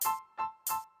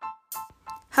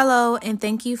Hello, and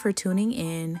thank you for tuning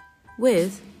in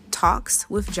with Talks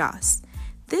with Jos.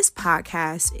 This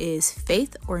podcast is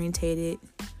faith-oriented,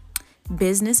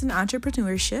 business and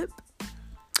entrepreneurship,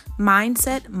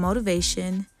 mindset,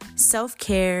 motivation,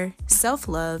 self-care,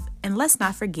 self-love, and let's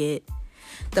not forget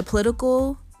the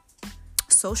political,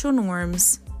 social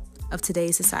norms of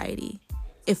today's society.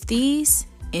 If these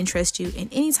interest you in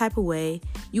any type of way,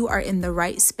 you are in the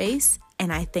right space,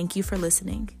 and I thank you for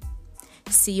listening.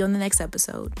 See you on the next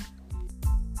episode.